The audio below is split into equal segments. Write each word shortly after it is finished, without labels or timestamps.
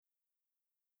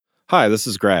Hi, this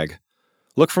is Greg.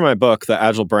 Look for my book, The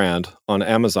Agile Brand, on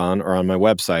Amazon or on my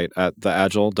website at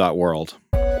theagile.world.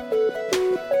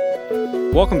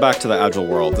 Welcome back to The Agile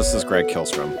World. This is Greg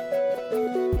Kihlstrom.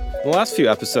 In the last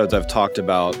few episodes, I've talked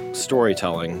about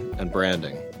storytelling and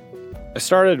branding. I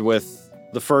started with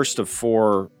the first of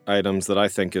four items that I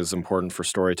think is important for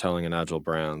storytelling and Agile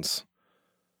brands.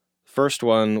 First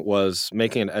one was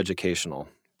making it educational,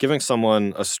 giving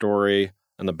someone a story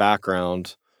and the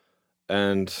background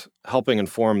and helping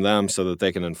inform them so that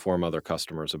they can inform other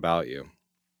customers about you.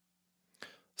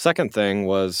 Second thing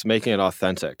was making it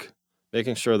authentic,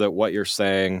 making sure that what you're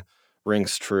saying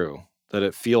rings true, that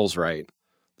it feels right,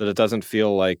 that it doesn't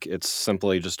feel like it's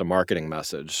simply just a marketing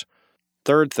message.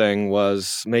 Third thing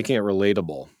was making it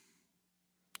relatable,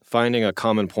 finding a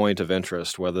common point of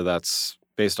interest, whether that's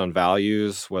based on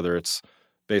values, whether it's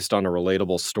based on a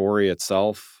relatable story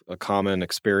itself, a common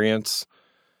experience,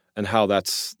 and how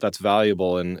that's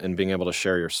valuable in being able to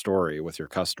share your story with your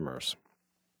customers.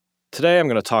 Today, I'm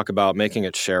going to talk about making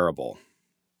it shareable.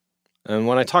 And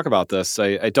when I talk about this,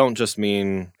 I don't just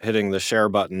mean hitting the share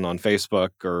button on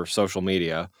Facebook or social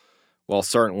media. Well,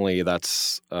 certainly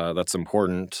that's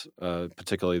important,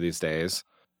 particularly these days.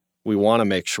 We want to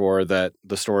make sure that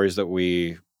the stories that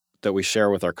we share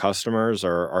with our customers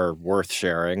are worth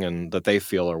sharing and that they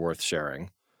feel are worth sharing.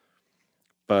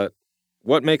 But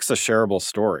what makes a shareable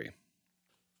story?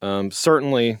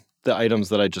 Certainly, the items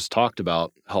that I just talked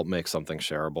about help make something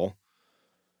shareable.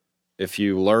 If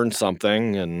you learn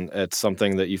something and it's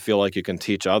something that you feel like you can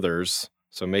teach others,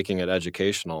 so making it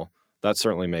educational, that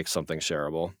certainly makes something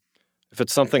shareable. If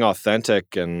it's something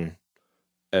authentic and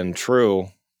true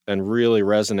and really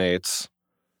resonates,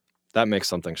 that makes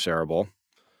something shareable.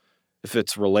 If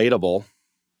it's relatable,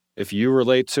 if you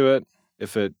relate to it,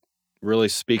 if it really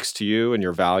speaks to you and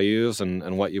your values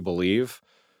and what you believe,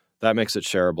 that makes it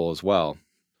shareable as well.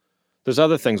 There's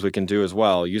other things we can do as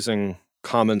well, using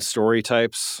common story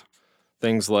types,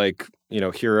 things like,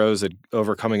 heroes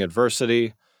overcoming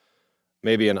adversity,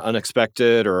 maybe an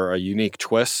unexpected or a unique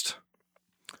twist.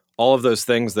 All of those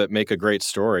things that make a great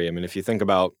story. I mean, if you think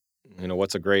about,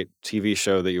 what's a great TV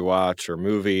show that you watch or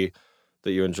movie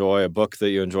that you enjoy, a book that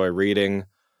you enjoy reading,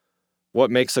 what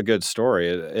makes a good story?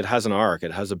 It has an arc.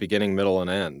 It has a beginning, middle, and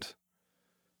end.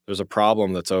 There's a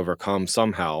problem that's overcome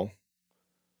somehow.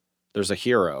 There's a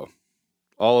hero.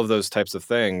 All of those types of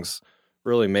things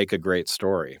really make a great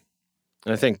story.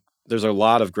 And I think there's a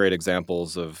lot of great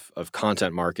examples of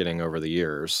content marketing over the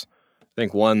years. I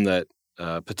think one that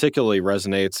particularly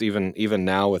resonates even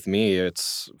now with me,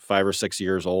 it's 5 or 6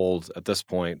 years old at this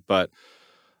point, but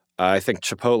I think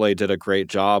Chipotle did a great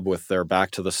job with their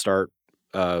Back to the Start.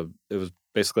 It was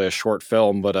basically a short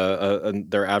film, but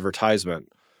their advertisement.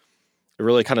 It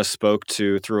really kind of spoke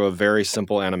to, through a very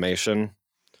simple animation,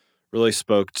 really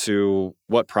spoke to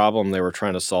what problem they were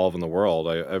trying to solve in the world.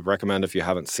 I recommend, if you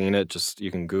haven't seen it,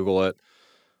 you can Google it,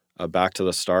 Back to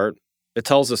the Start. It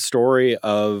tells a story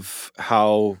of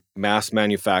how mass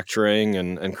manufacturing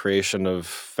and creation of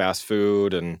fast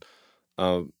food and,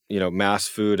 mass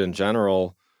food in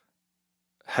general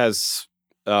has,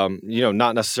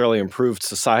 not necessarily improved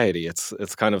society.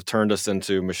 It's kind of turned us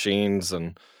into machines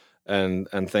and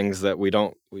things that we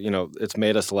don't, it's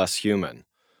made us less human.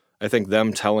 I think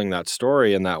them telling that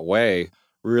story in that way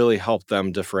really helped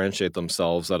them differentiate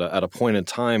themselves at a point in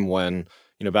time when,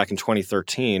 back in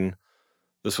 2013,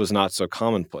 this was not so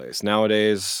commonplace.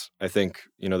 Nowadays, I think,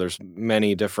 there's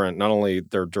many different, not only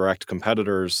their direct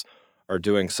competitors are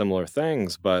doing similar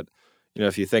things, but,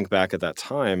 if you think back at that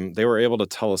time, they were able to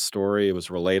tell a story. It was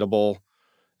relatable.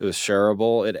 It was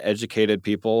shareable. It educated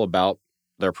people about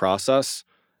their process,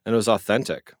 and it was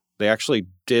authentic. They actually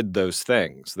did those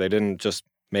things. They didn't just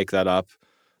make that up.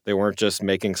 They weren't just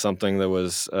making something that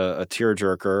was a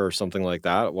tearjerker or something like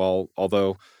that. Well,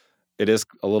 although it is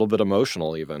a little bit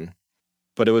emotional even,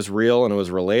 but it was real and it was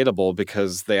relatable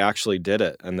because they actually did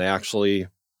it and they actually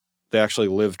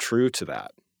lived true to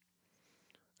that.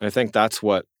 And I think that's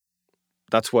what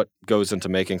goes into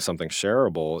making something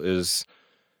shareable is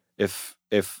if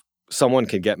someone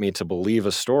can get me to believe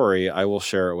a story, I will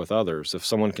share it with others. If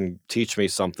someone can teach me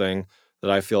something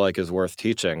that I feel like is worth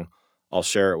teaching, I'll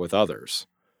share it with others.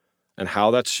 And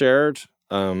how that's shared,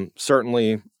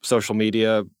 certainly social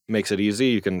media makes it easy.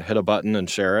 You can hit a button and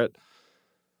share it.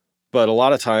 But a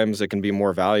lot of times it can be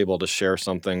more valuable to share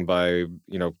something by,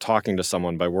 talking to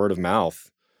someone by word of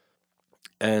mouth.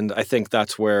 And I think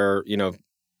that's where,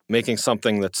 making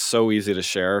something that's so easy to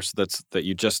share, so that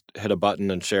you just hit a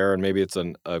button and share, and maybe it's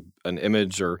an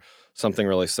image or something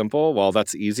really simple. While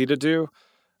that's easy to do,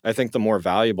 I think the more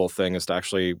valuable thing is to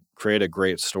actually create a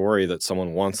great story that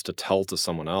someone wants to tell to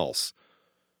someone else.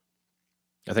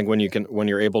 I think when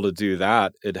you're able to do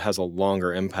that, it has a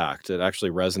longer impact. It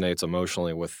actually resonates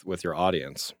emotionally with your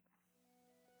audience.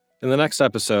 In the next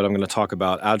episode, I'm going to talk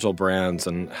about agile brands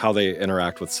and how they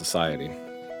interact with society.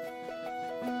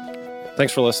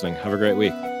 Thanks for listening. Have a great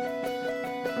week.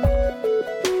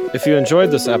 If you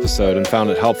enjoyed this episode and found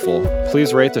it helpful,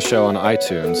 please rate the show on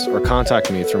iTunes or contact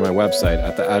me through my website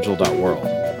at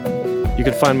theagile.world. You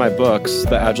can find my books,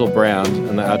 The Agile Brand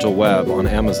and The Agile Web, on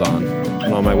Amazon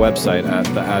and on my website at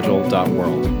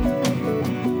theagile.world.